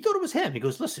 And he thought it was him. He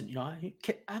goes, listen,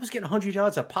 I was getting 100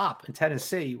 yards a pop in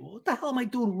Tennessee. What the hell am I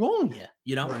doing wrong here?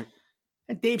 Right.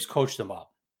 And Dave's coached him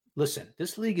up. Listen,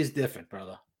 this league is different,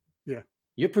 brother. Yeah.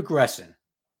 You're progressing.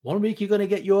 1 week you're going to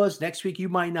get yours. Next week you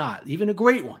might not. Even the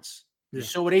great ones. Yeah. You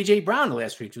saw with A.J. Brown the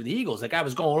last week with the Eagles. That guy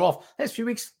was going off. Last few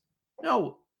weeks,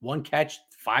 1 catch,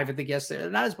 5 I think yesterday.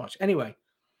 Not as much. Anyway,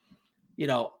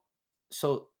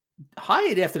 so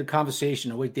Hyatt, after the conversation,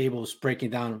 the way Dave was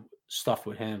breaking down stuff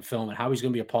with him, filming how he's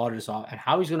going to be a part of this all and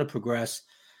how he's going to progress.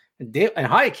 And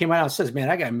Hyatt came out and says, man,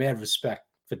 I got mad respect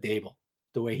for Dable,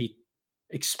 the way he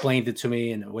explained it to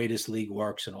me and the way this league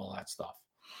works and all that stuff.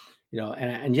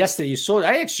 And yesterday you saw,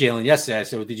 I asked Jalen yesterday, I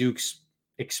said, well, did you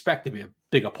expect to be a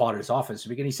bigger part of this offense?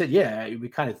 And he said, yeah, we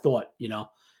kind of thought,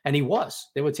 and he was.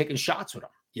 They were taking shots with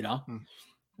him,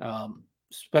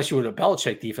 especially with a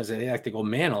Belichick defense. They like to go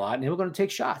man a lot, and they were going to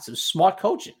take shots. It was smart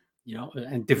coaching.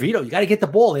 And DeVito, you got to get the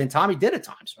ball in. Tommy did at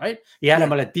times, right? He had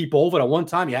him on a deep over at one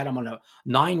time. He had him on a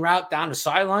 9 route down the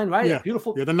sideline, right? Yeah.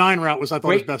 Beautiful. Yeah, the 9 route was, I thought,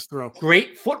 his best throw.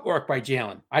 Great footwork by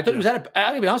Jalen. I thought he was I'm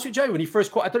going to be honest with you, when he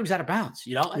first caught, I thought he was out of bounds,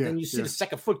 and then you see the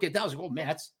second foot get down. I was like, oh,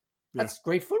 man, that's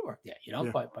great footwork there,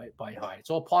 by Hyatt. It's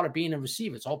all part of being a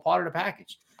receiver. It's all part of the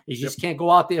package. You just can't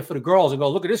go out there for the girls and go,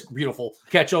 look at this beautiful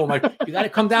catch. Oh my, you got to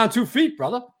come down 2 feet,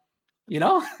 brother. You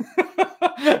know,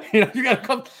 you got to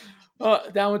come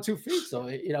down with 2 feet. So,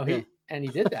 he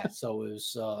did that. So it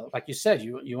was, like you said,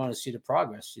 you want to see the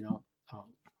progress,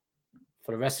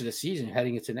 for the rest of the season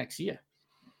heading into next year.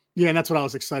 Yeah, and that's what I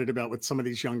was excited about with some of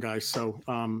these young guys. So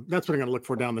that's what I'm going to look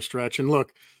for down the stretch. And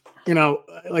look,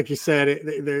 like you said,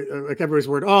 like everybody's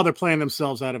word, they're playing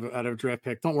themselves out of a draft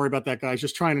pick. Don't worry about that, guys.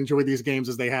 Just try and enjoy these games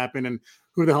as they happen. And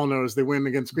who the hell knows? They win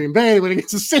against Green Bay, they win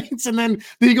against the Saints, and then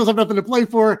the Eagles have nothing to play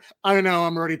for. I know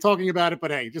I'm already talking about it,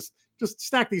 but hey, just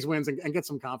stack these wins and get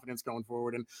some confidence going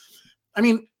forward. And I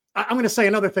mean, I'm going to say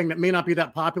another thing that may not be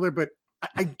that popular, but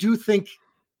I do think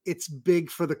it's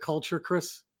big for the culture,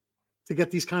 Chris, to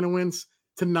get these kind of wins,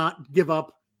 to not give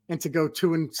up and to go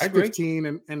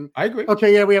 2-15. And I agree.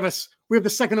 Okay, yeah, we have the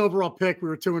second overall pick. We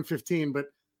were 2-15, but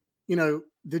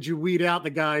did you weed out the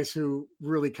guys who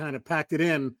really kind of packed it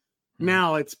in? Mm-hmm.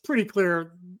 Now it's pretty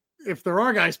clear if there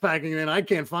are guys packing it in, I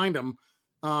can't find them.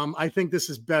 I think this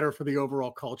is better for the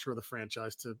overall culture of the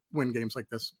franchise to win games like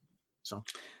this. So,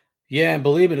 yeah, and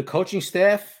believe it, the coaching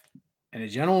staff and the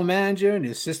general manager and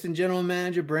the assistant general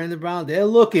manager, Brandon Brown, they're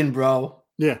looking, bro.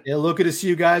 Yeah. They're looking to see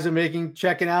you guys are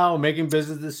checking out and making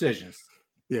business decisions.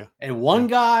 Yeah. And one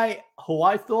guy who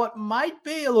I thought might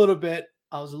be a little bit,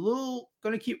 I was a little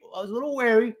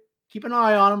wary, keep an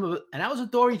eye on him. And that was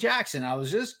Adoree Jackson. I was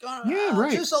just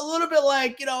just a little bit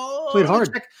like, played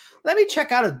hard. Let me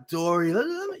check out Adoree.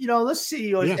 Let's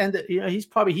see. And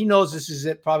he knows this is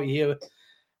it probably here.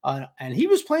 And he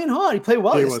was playing hard. He played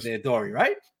well yesterday, Adoree,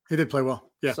 right? He did play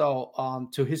well. Yeah. So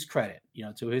to his credit,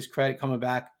 coming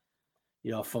back,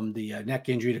 from the neck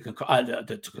injury to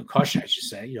concussion, I should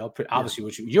say,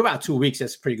 obviously, you're about 2 weeks.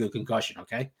 That's a pretty good concussion.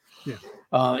 Okay. Yeah.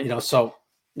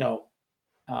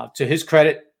 To his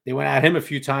credit, they went at him a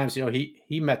few times.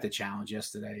 He met the challenge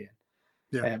yesterday.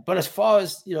 Yeah. But as far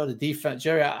as, the defense,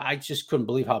 Jerry, I just couldn't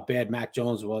believe how bad Mac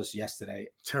Jones was yesterday.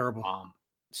 Terrible.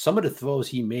 Some of the throws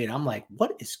he made, I'm like,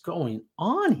 what is going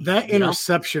on here? That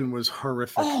interception was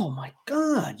horrific. Oh my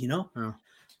God. Yeah.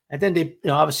 And then they,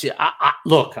 obviously,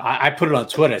 I put it on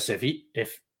Twitter. So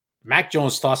if Mac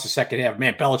Jones starts the second half,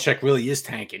 man, Belichick really is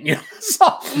tanking. So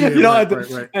right.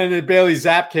 And then Bailey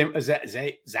Zappi,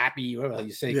 whatever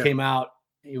you say, came out.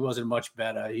 He wasn't much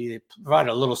better. He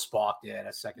provided a little spark there in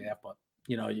that second half, but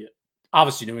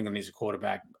obviously New England needs a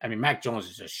quarterback. I mean, Mac Jones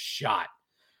is just shot.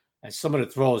 And some of the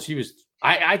throws,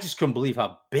 I just couldn't believe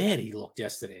how bad he looked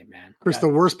yesterday, man. Chris, the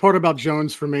worst part about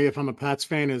Jones for me, if I'm a Pats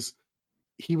fan, is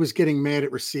he was getting mad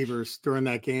at receivers during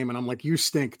that game. And I'm like, you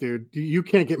stink, dude. You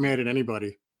can't get mad at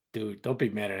anybody. Dude, don't be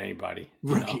mad at anybody.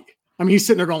 Right. I mean, he's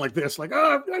sitting there going like this, like,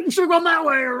 you should have gone that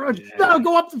way. Or no,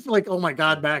 go up. Like, oh my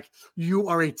God, Mac, you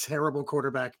are a terrible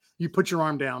quarterback. You put your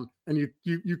arm down and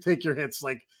you take your hits.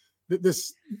 Like,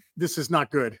 this is not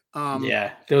good.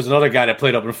 There was another guy that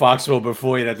played up in Foxville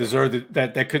before you that deserved it,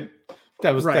 that could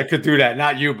do that.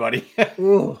 Not you, buddy.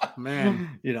 Oh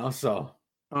man. So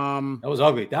that was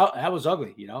ugly. That was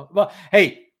ugly, But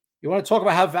hey, you want to talk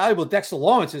about how valuable Dexter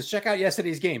Lawrence is? Check out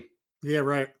yesterday's game. Yeah,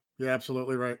 right. Yeah,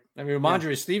 absolutely right. I mean,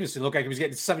 Ramondre Stevenson looked like he was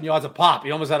getting 7 yards a pop.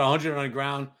 He almost had 100 on the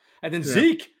ground. And then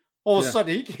Zeke, all of a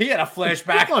sudden, he had a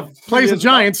flashback. Plays the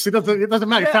Giants. It doesn't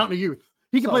matter. Fountain of youth.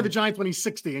 He can play the Giants when he's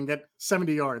 60 and get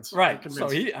 70 yards. Right. So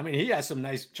he has some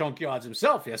nice chunk yards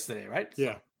himself yesterday, right?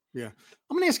 Yeah. Yeah.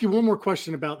 I'm going to ask you one more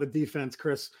question about the defense,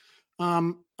 Chris.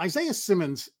 Isaiah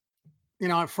Simmons,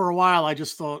 for a while I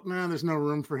just thought, there's no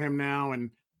room for him now.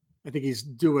 And I think he's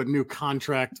due a new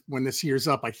contract when this year's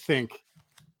up, I think.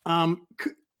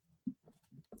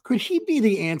 Could he be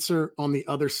the answer on the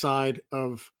other side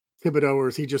of Thibodeau, or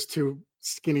is he just too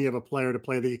skinny of a player to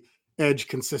play the edge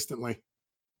consistently?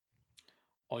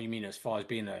 Oh, you mean as far as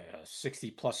being a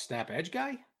 60-plus snap edge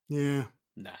guy? Yeah.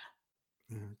 Nah.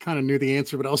 Yeah, kind of knew the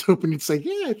answer, but I was hoping you'd say,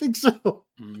 yeah, I think so.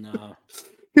 No.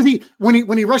 Because when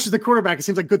he rushes the quarterback, it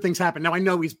seems like good things happen. Now I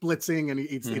know he's blitzing and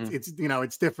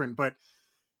it's different, but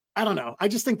I don't know. I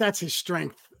just think that's his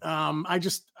strength.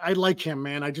 I like him,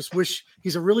 man. I just wish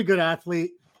he's a really good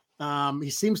athlete. He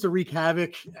seems to wreak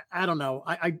havoc. I don't know.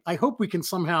 I hope we can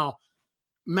somehow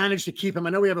manage to keep him. I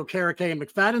know we have Okereke, and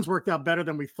McFadden's worked out better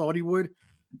than we thought he would.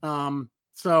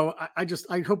 So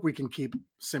I hope we can keep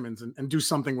Simmons and do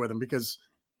something with him because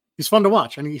he's fun to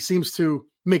watch and he seems to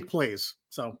make plays.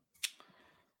 So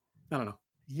I don't know.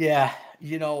 Yeah.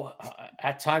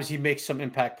 At times he makes some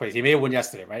impact plays. He made one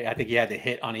yesterday, right? I think he had the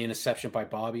hit on the interception by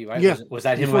Bobby, right? Yeah. Was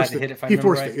that him who had to hit it? If I remember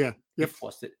forced right? it. Yeah. He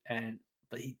forced it.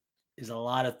 But there's a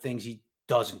lot of things he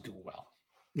doesn't do well.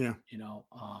 Yeah.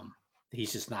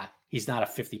 He's not a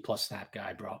 50-plus snap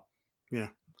guy, bro. Yeah.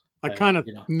 I kind of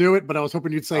knew it, but I was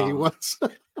hoping you'd say he was.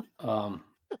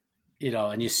 You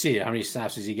know, and you see it. How many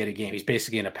snaps does he get a game? He's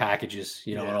basically in the packages,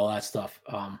 you know, and all that stuff.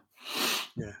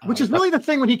 Which is really the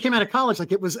thing when he came out of college.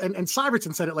 Like it was, and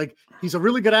Syverton said it, like he's a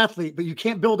really good athlete, but you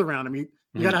can't build around him. You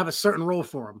got to have a certain role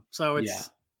for him. So it's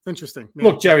interesting. Man.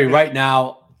 Look, Jerry, right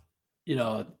now, you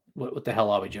know, what the hell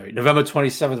are we, Jerry? November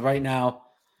 27th right now.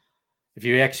 If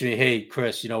you ask me, hey,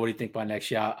 Chris, you know, what do you think by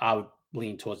next year? I would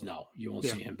lean towards no. You won't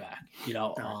see him back, you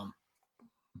know.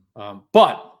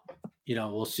 But, you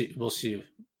know, we'll see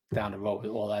down the road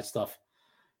with all that stuff.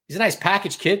 He's a nice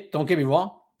package kid. Don't get me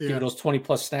wrong. Give you those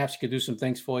 20-plus snaps. He could do some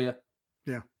things for you.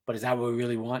 Yeah. But is that what we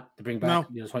really want to bring back?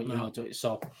 No.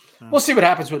 So we'll see what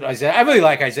happens with Isaiah. I really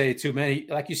like Isaiah too, man.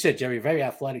 Like you said, Jerry, very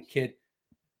athletic kid.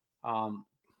 You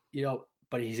know,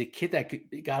 but he's a kid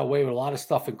that got away with a lot of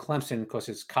stuff in Clemson because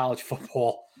it's college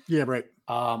football. Yeah, right.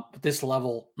 But this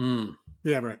level,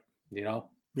 yeah, right. You know,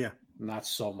 not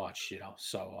so much. You know,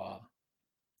 so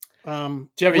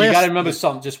Jerry, you got to remember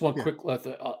something. Just one quick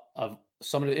of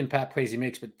some of the impact plays he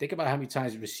makes, but think about how many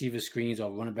times receiver screens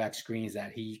or running back screens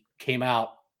that he came out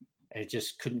and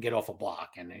just couldn't get off a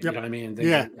block, and you know what I mean.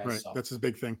 Right. So. That's his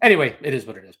big thing. Anyway, it is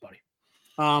what it is, buddy.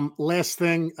 Last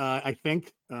thing, I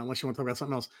think, unless you want to talk about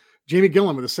something else, Jamie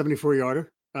Gillen with a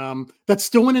 74-yarder. That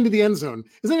still went into the end zone.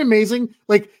 Isn't it amazing?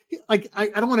 Like I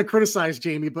don't want to criticize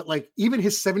Jamie, but like even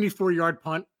his 74-yard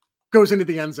punt goes into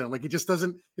the end zone. Like it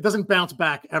doesn't bounce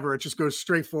back ever. It just goes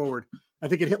straight forward. I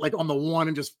think it hit like on the one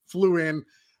and just flew in.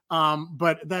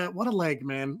 But what a leg,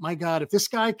 man. My God, if this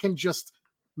guy can just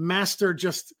master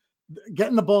just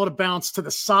getting the ball to bounce to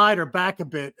the side or back a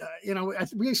bit, you know,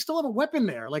 we still have a weapon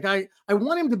there. Like I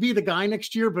want him to be the guy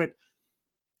next year, but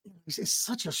it's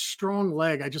such a strong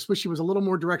leg. I just wish he was a little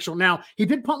more directional. Now he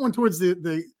did punt one towards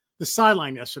the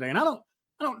sideline yesterday. And I don't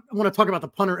want to talk about the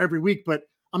punter every week, but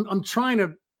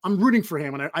I'm rooting for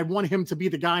him, and I want him to be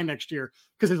the guy next year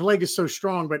because his leg is so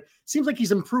strong. But it seems like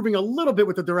he's improving a little bit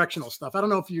with the directional stuff. I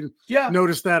don't know if you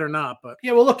noticed that or not, but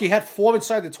well, look, he had 4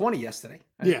 inside the 20 yesterday.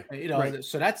 Yeah, you know,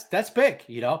 so that's big,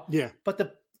 you know. Yeah,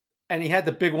 but he had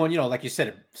the big one, you know, like you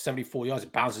said, 74 yards,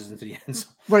 it bounces into the end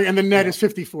zone. Right, and the net is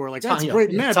 54. Like that's a great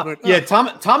net, but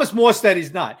Thomas Morstead,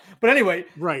 he's not. But anyway,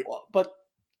 right. But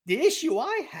the issue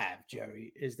I have,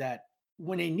 Jerry, is that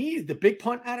when they needed the big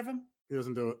punt out of him, he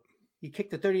doesn't do it. He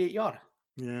kicked the 38-yarder.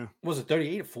 Yeah. Was it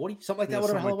 38 or 40? Something like that,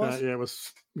 whatever the hell it was. Yeah, it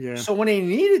was. Yeah. So when they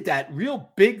needed that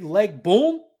real big leg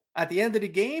boom at the end of the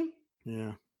game,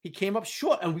 he came up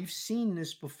short. And we've seen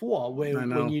this before where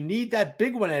when you need that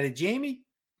big one out of Jamie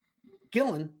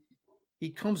Gillen,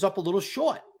 he comes up a little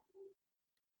short.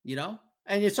 You know?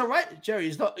 And it's all right, Jerry.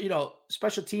 It's not, you know,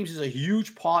 special teams is a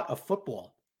huge part of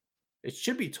football. It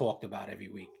should be talked about every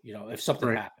week, you know, if something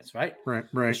happens, right? Right.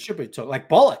 It should be talked. Like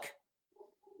Bullock.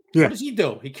 Yeah. What does he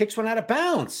do? He kicks one out of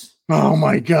bounds. Oh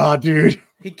my God, dude!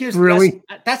 He gives really.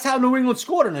 That's how New England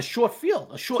scored in a short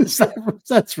field.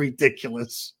 That's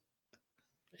ridiculous.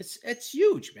 It's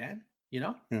huge, man. You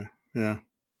know. Yeah.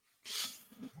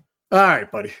 All right,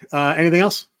 buddy. Anything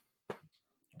else?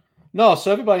 No.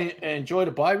 So everybody enjoy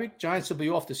the bye week. Giants will be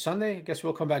off this Sunday. I guess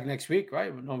we'll come back next week,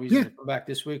 right? No reason to come back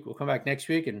this week. We'll come back next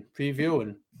week and preview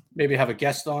and maybe have a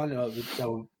guest on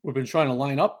that we've been trying to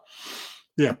line up.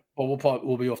 Yeah, but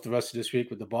we'll be off the rest of this week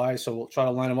with the bye, so we'll try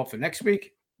to line them up for next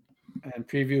week and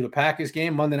preview the Packers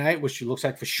game Monday night, which looks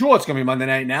like for sure it's going to be Monday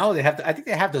night. Now I think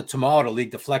they have the tomorrow to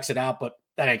league to flex it out, but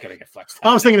that ain't going to get flexed out.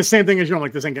 I was thinking the same thing as you. I'm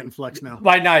like, this ain't getting flexed now.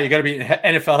 Right now, you got to be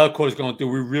NFL headquarters going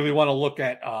through. We really want to look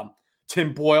at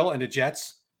Tim Boyle and the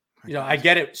Jets. You know, I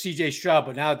get it, C.J. Stroud,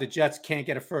 but now the Jets can't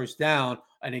get a first down.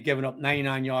 And they're giving up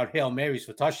 99-yard Hail Marys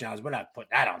for touchdowns. We're not putting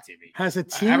that on TV. Has a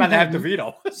team I'd rather have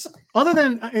DeVito. Other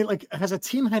than has a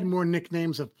team had more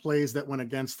nicknames of plays that went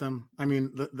against them? I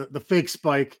mean, the fake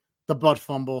spike, the butt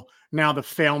fumble, now the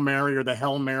fail Mary or the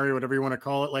Hail Mary, whatever you want to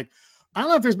call it. Like, I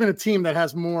don't know if there's been a team that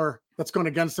has more that's gone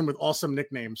against them with awesome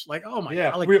nicknames. Like, oh my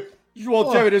God. Like,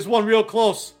 Jerry, there's one real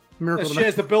close. Miracle that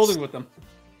shares the building with them.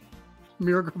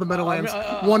 Miracle of the Meadowlands,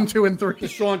 1, 2, and 3. The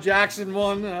Sean Jackson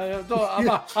one.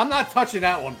 I'm not touching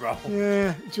that one, bro.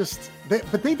 Yeah,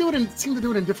 but they do it seem to do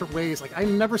it in different ways. Like I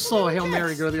never saw a Hail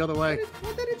Mary go the other way.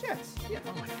 What did the Jets? Yeah.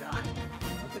 Oh my God.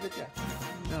 What did the Jets?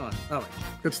 All right.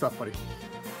 Good stuff, buddy.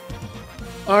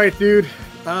 All right, dude.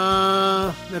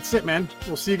 That's it, man.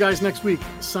 We'll see you guys next week.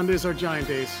 Sundays are Giant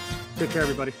days. Take care,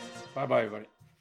 everybody. Bye, everybody.